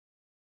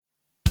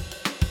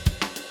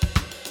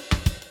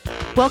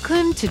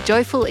Welcome to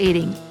Joyful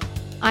Eating.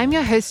 I'm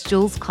your host,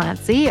 Jules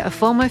Clancy, a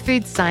former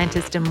food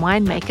scientist and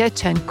winemaker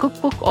turned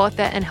cookbook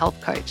author and health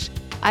coach.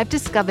 I've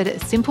discovered a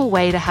simple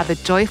way to have a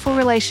joyful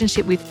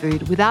relationship with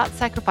food without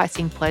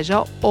sacrificing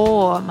pleasure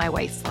or my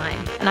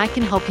waistline, and I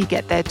can help you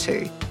get there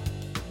too.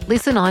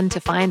 Listen on to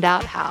find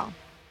out how.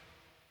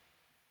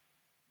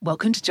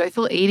 Welcome to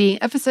Joyful Eating,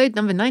 episode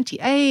number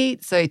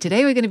 98. So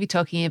today we're going to be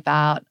talking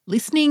about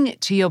listening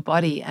to your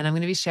body, and I'm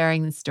going to be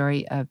sharing the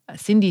story of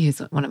Cindy, who's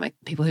one of my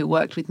people who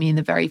worked with me in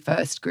the very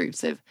first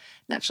groups of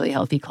Naturally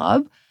Healthy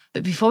Club.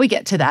 But before we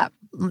get to that,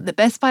 the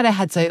best part I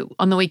had, so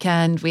on the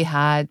weekend we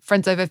had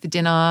friends over for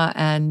dinner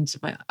and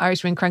my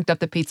Irishman cranked up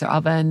the pizza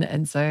oven,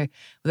 and so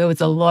there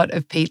was a lot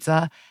of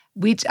pizza,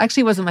 which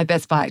actually wasn't my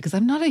best bite because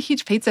I'm not a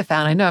huge pizza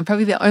fan. I know I'm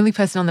probably the only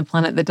person on the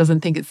planet that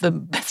doesn't think it's the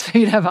best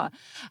food ever.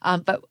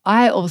 But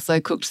I also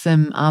cooked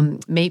some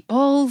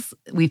meatballs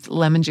with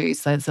lemon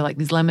juice. So like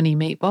these lemony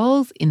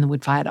meatballs in the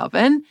wood-fired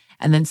oven,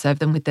 and then served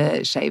them with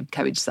the shaved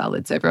cabbage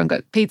salad. So everyone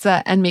got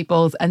pizza and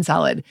meatballs and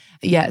salad.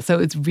 Yeah, so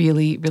it's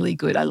really, really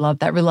good. I love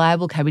that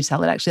reliable cabbage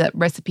salad. Actually, that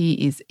recipe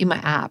is in my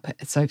app.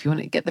 So if you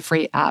want to get the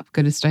free app,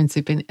 go to Stone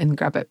Soup and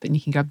grab it, and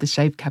you can grab the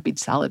shaved cabbage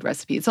salad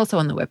recipe. It's also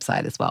on the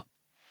website as well.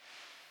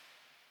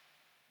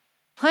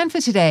 Plan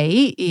for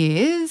today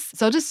is,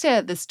 so I'll just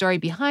share the story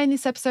behind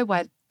this episode,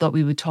 why I thought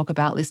we would talk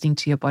about listening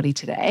to your body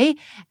today.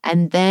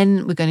 And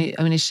then I'm going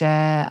to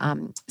share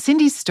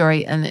Cindy's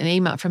story and an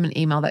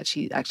email that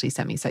she actually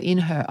sent me. So in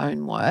her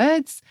own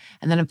words.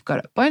 And then I've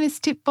got a bonus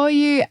tip for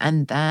you.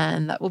 And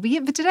then that will be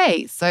it for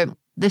today. So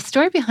the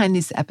story behind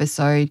this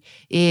episode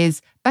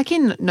is back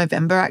in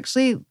November,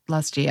 actually,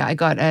 last year, I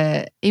got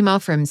an email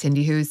from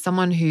Cindy, who is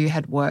someone who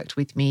had worked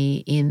with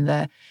me in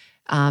the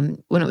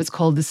when it was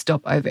called the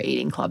Stop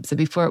Overeating Club. So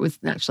before it was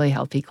Naturally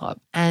Healthy Club.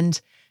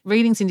 And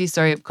reading Cindy's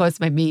story, of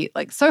course, made me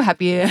so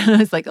happy. I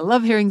was like, I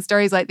love hearing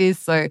stories like this.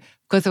 So of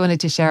course I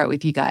wanted to share it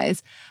with you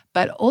guys.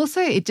 But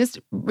also it just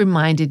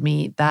reminded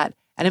me that,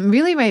 and it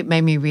really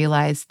made me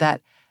realize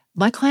that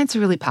my clients are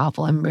really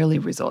powerful and really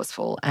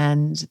resourceful,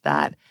 and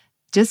that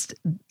just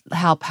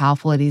how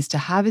powerful it is to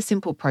have a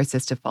simple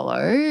process to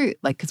follow.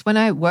 Because when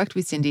I worked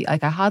with Cindy, I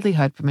hardly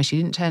heard from her. She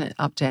didn't turn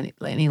up to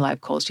any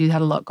live calls. She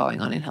had a lot going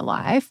on in her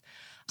life.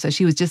 So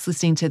she was just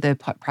listening to the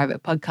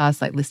private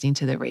podcast, listening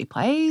to the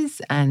replays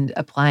and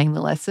applying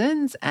the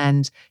lessons.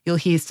 And you'll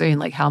hear soon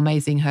how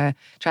amazing her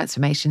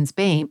transformation's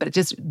been. But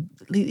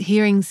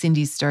hearing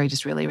Cindy's story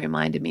just really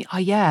reminded me, oh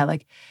yeah,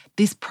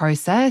 this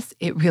process,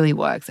 it really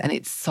works. And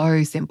it's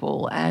so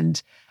simple.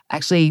 And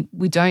actually,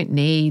 we don't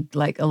need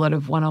a lot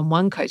of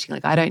one-on-one coaching.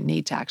 I don't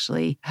need to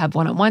actually have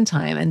one-on-one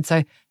time. And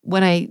so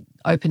when I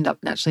opened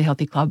up Naturally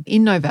Healthy Club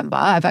in November,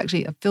 I've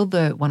filled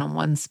the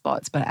one-on-one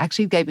spots, but it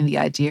actually gave me the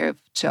idea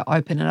to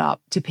open it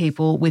up to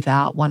people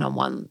without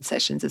one-on-one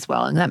sessions as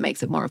well. And that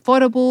makes it more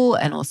affordable.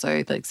 And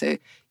also so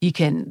you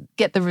can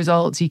get the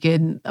results, you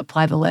can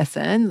apply the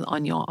lessons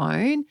on your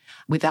own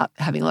without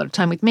having a lot of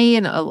time with me,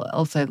 and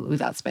also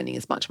without spending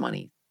as much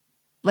money.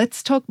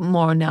 Let's talk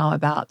more now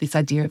about this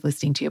idea of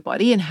listening to your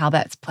body and how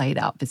that's played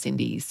out for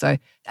Cindy. So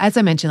as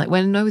I mentioned,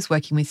 when I was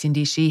working with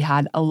Cindy, she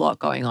had a lot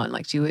going on.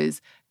 She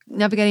was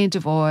navigating a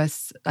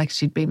divorce,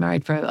 she'd been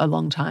married for a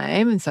long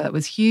time. And so that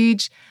was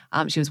huge.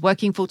 She was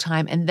working full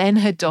time. And then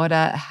her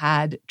daughter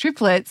had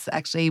triplets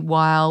actually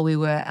while we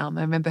were, I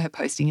remember her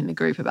posting in the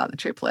group about the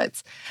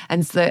triplets.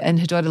 And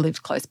her daughter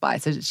lived close by.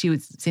 So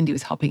Cindy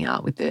was helping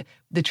out with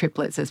the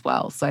triplets as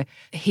well. So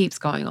heaps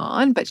going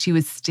on, but she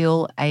was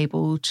still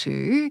able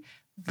to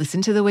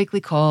listen to the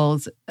weekly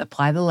calls,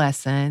 apply the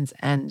lessons,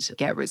 and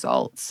get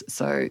results.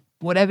 So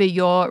whatever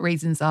your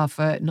reasons are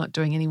for not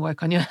doing any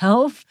work on your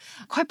health,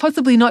 quite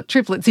possibly not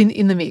triplets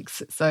in the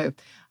mix. So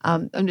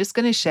I'm just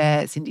going to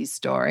share Cindy's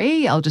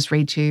story. I'll just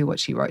read to you what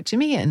she wrote to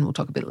me, and we'll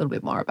talk a little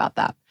bit more about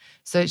that.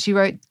 So she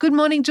wrote, "Good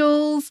morning,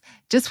 Jules.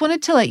 Just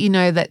wanted to let you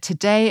know that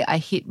today I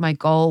hit my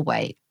goal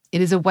weight. It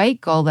is a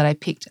weight goal that I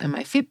picked on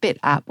my Fitbit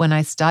app when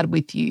I started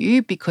with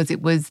you because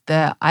it was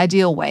the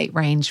ideal weight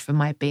range for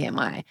my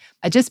BMI.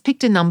 I just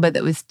picked a number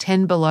that was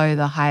 10 below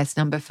the highest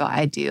number for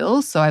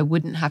ideal, so I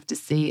wouldn't have to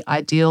see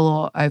ideal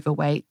or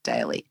overweight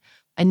daily.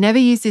 I never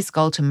used this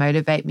goal to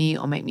motivate me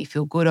or make me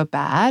feel good or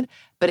bad,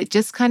 but it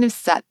just kind of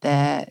sat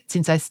there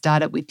since I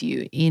started with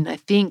you in, I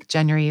think,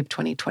 January of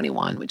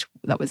 2021, which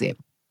that was it.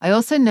 I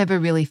also never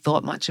really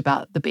thought much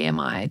about the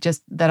BMI,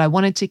 just that I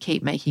wanted to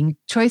keep making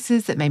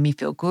choices that made me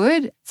feel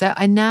good. So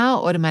I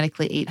now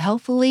automatically eat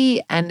healthily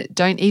and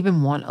don't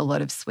even want a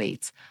lot of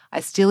sweets.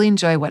 I still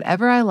enjoy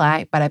whatever I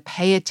like, but I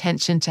pay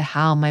attention to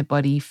how my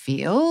body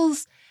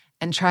feels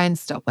and try and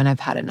stop when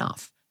I've had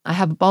enough. I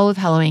have a bowl of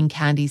Halloween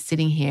candy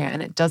sitting here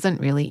and it doesn't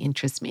really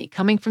interest me.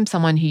 Coming from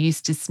someone who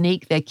used to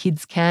sneak their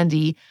kids'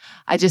 candy,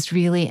 I just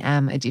really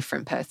am a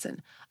different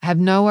person. I have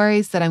no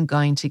worries that I'm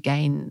going to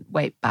gain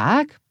weight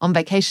back. On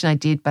vacation, I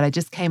did, but I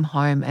just came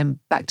home and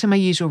back to my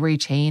usual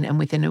routine. And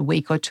within a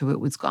week or two, it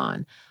was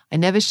gone. I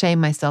never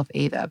shamed myself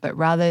either, but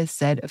rather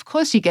said, of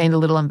course you gained a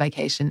little on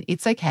vacation.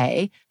 It's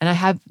okay. And I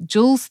have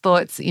Jules'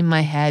 thoughts in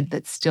my head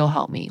that still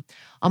help me.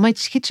 On my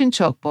kitchen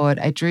chalkboard,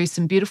 I drew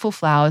some beautiful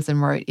flowers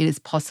and wrote, "It is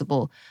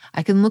possible."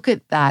 I can look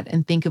at that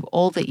and think of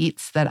all the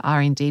it's that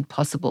are indeed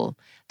possible.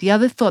 The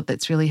other thought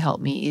that's really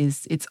helped me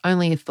is it's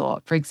only a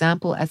thought. For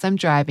example, as I'm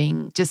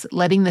driving, just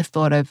letting the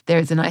thought of there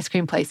is an ice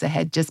cream place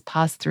ahead just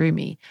pass through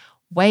me.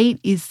 Weight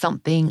is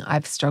something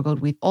I've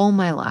struggled with all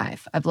my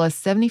life. I've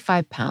lost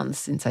 75 pounds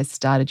since I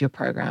started your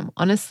program.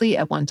 Honestly,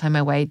 at one time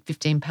I weighed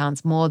 15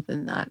 pounds more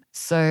than that.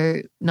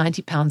 So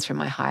 90 pounds from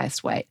my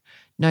highest weight.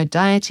 No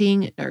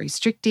dieting, no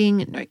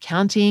restricting, no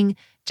counting,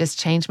 just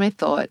change my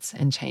thoughts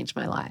and change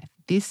my life.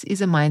 This is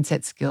a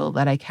mindset skill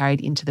that I carried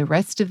into the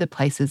rest of the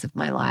places of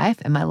my life,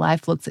 and my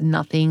life looks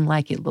nothing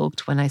like it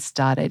looked when I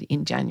started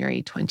in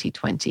January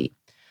 2020.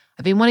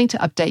 I've been wanting to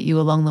update you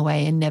along the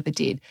way and never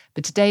did,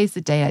 but today is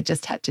the day I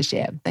just had to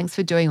share. Thanks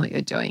for doing what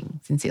you're doing.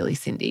 Sincerely,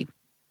 Cindy.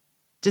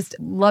 Just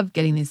love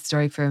getting this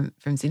story from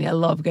Cindy. I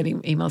love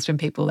getting emails from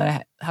people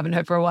that I haven't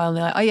heard for a while, and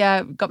they're like, oh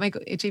yeah,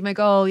 achieved my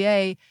goal,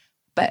 yay.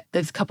 But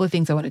there's a couple of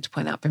things I wanted to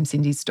point out from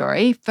Cindy's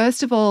story.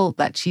 First of all,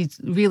 that she's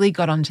really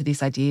got onto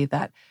this idea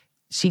that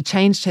she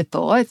changed her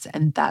thoughts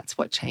and that's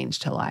what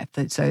changed her life.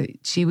 So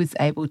she was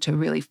able to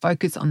really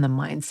focus on the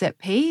mindset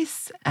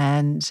piece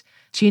and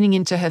tuning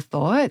into her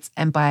thoughts.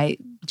 And by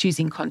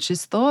choosing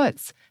conscious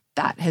thoughts,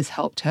 that has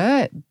helped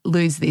her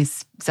lose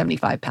this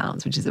 75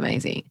 pounds, which is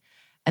amazing.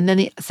 And then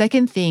the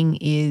second thing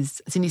is,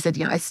 Cindy said,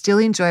 I still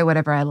enjoy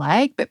whatever I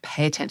like, but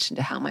pay attention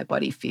to how my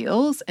body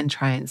feels and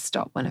try and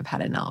stop when I've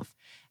had enough.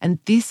 And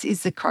this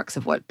is the crux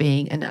of what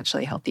being a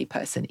naturally healthy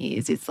person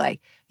is. It's like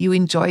you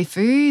enjoy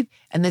food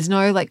and there's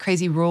no like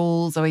crazy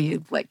rules or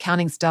you like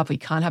counting stuff. We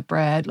can't have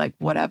bread, like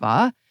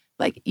whatever.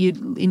 Like you're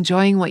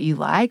enjoying what you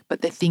like.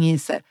 But the thing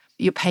is that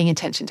you're paying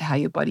attention to how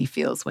your body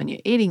feels when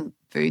you're eating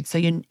food. So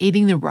you're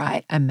eating the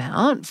right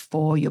amount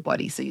for your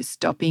body. So you're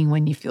stopping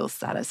when you feel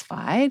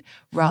satisfied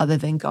rather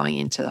than going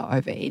into the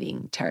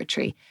overeating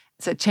territory.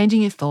 So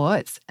changing your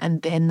thoughts,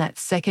 and then that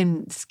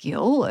second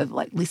skill of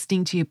like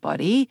listening to your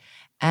body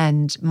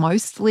and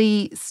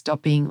mostly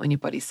stopping when your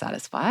body's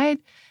satisfied,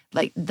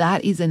 like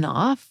that is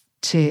enough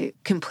to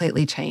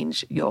completely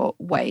change your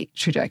weight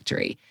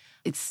trajectory.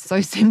 It's so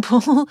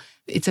simple.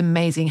 It's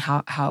amazing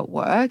how it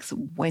works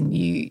when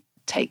you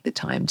take the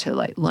time to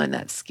like learn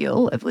that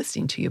skill of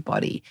listening to your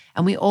body.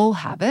 And we all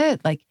have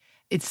it. Like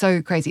it's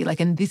so crazy. Like,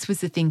 and this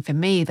was the thing for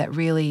me that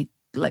really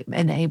like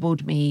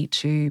enabled me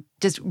to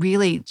just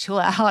really chill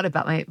out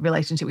about my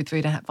relationship with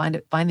food and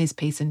find this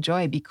peace and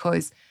joy,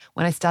 because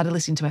when I started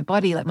listening to my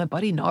body, like my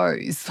body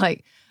knows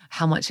like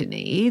how much it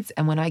needs.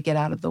 And when I get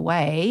out of the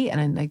way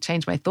and I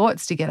change my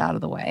thoughts to get out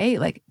of the way,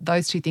 like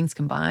those two things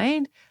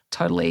combined,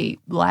 totally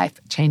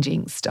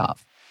life-changing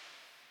stuff.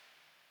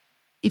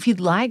 If you'd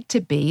like to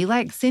be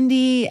like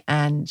Cindy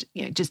and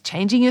just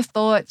changing your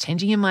thoughts,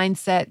 changing your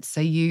mindset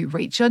so you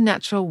reach your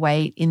natural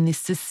weight in this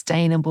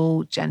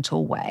sustainable,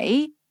 gentle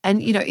way.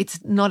 And,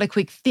 it's not a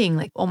quick thing,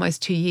 like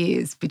almost 2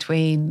 years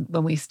between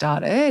when we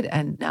started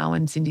and now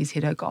when Cindy's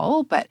hit her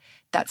goal. But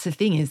that's the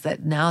thing, is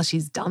that now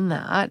she's done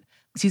that.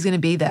 She's going to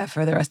be there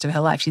for the rest of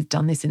her life. She's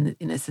done this in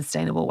a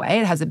sustainable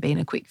way. It hasn't been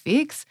a quick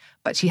fix,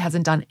 but she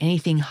hasn't done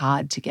anything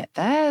hard to get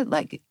there.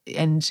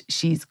 And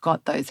she's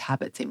got those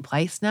habits in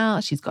place now.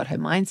 She's got her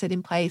mindset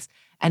in place.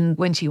 And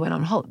when she went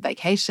on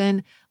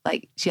vacation,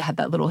 like she had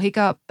that little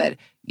hiccup, but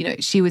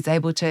she was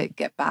able to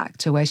get back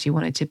to where she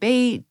wanted to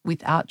be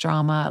without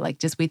drama, like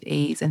just with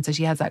ease. And so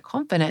she has that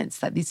confidence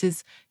that this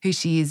is who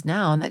she is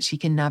now and that she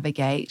can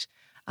navigate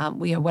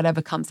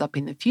whatever comes up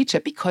in the future,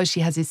 because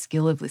she has this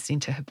skill of listening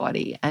to her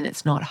body and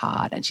it's not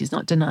hard and she's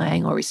not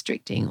denying or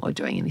restricting or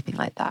doing anything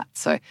like that.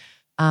 So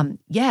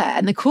yeah.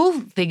 And the cool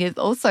thing is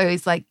also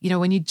like,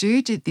 when you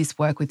do this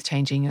work with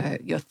changing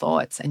your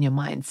thoughts and your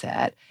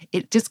mindset,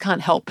 it just can't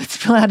help but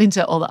spill out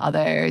into all the other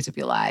areas of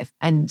your life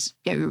and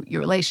your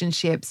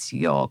relationships,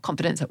 your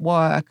confidence at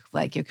work,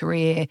 like your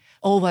career,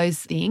 all those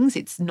things.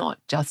 It's not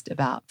just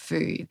about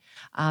food.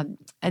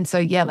 And so,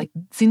 yeah, like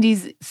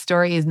Cindy's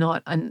story is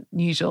not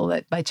unusual,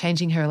 that by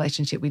changing her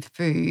relationship with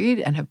food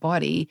and her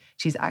body,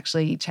 she's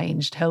actually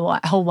changed her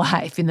whole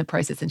life in the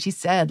process. And she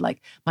said,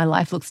 like, my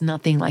life looks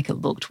nothing like it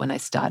looked when I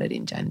started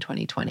in Jan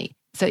 2020.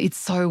 So it's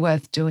so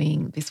worth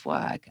doing this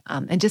work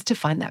and just to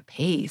find that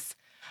peace.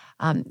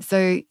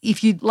 So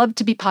if you'd love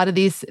to be part of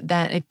this,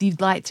 then if you'd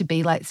like to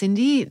be like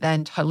Cindy,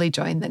 then totally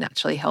join the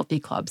Naturally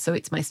Healthy Club. So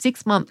it's my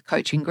 6-month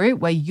coaching group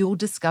where you'll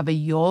discover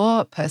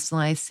your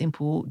personalized,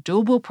 simple,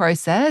 doable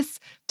process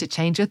to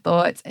change your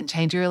thoughts and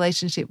change your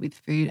relationship with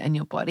food and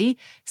your body,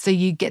 so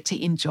you get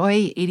to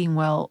enjoy eating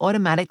well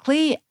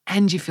automatically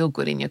and you feel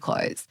good in your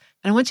clothes.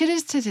 And I want you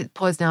to just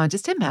pause now and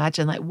just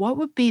imagine, like, what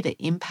would be the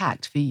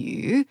impact for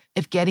you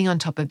of getting on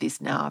top of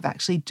this now, of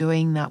actually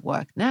doing that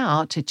work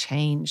now to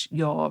change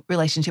your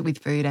relationship with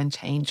food and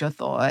change your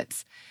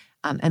thoughts.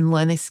 and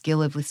learn this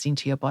skill of listening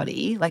to your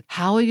body, like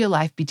how will your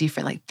life be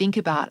different? Like think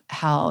about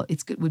how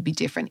would be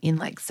different in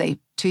like, say,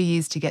 2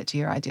 years to get to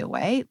your ideal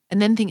weight.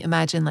 And then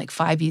imagine like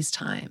 5 years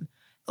time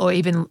or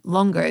even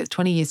longer,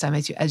 20 years time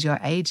as you're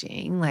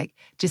aging, like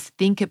just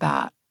think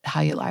about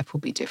how your life will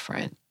be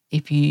different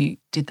if you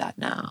did that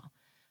now.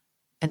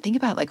 And think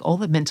about like all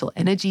the mental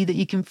energy that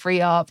you can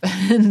free up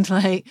and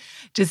like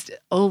just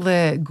all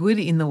the good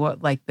in the work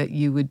like that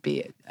you would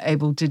be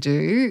able to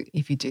do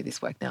if you do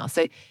this work now.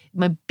 So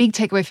my big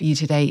takeaway for you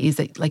today is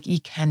that like you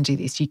can do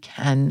this. You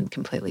can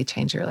completely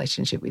change your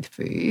relationship with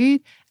food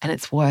and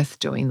it's worth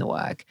doing the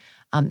work.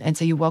 And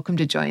so you're welcome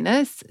to join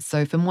us.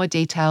 So for more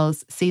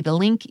details, see the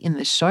link in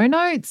the show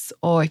notes,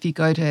 or if you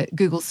go to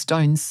Google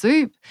Stone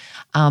Soup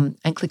and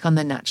click on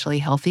the Naturally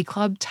Healthy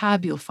Club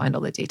tab, you'll find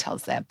all the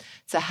details there.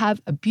 So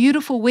have a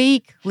beautiful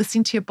week,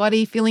 listening to your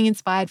body, feeling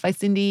inspired by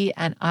Cindy,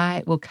 and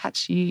I will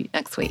catch you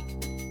next week.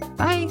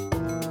 Bye.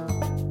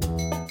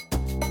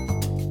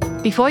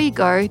 Before you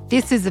go,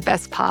 this is the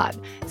best part.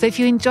 So if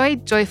you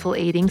enjoyed Joyful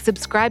Eating,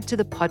 subscribe to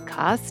the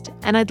podcast,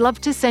 and I'd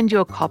love to send you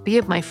a copy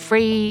of my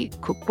free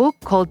cookbook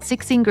called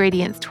 6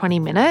 Ingredients, 20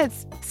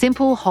 Minutes,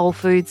 Simple Whole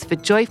Foods for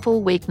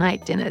Joyful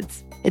Weeknight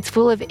Dinners. It's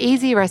full of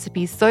easy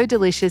recipes so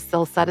delicious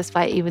they'll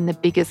satisfy even the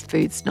biggest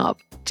food snob.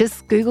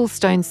 Just Google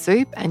Stone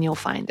Soup and you'll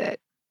find it.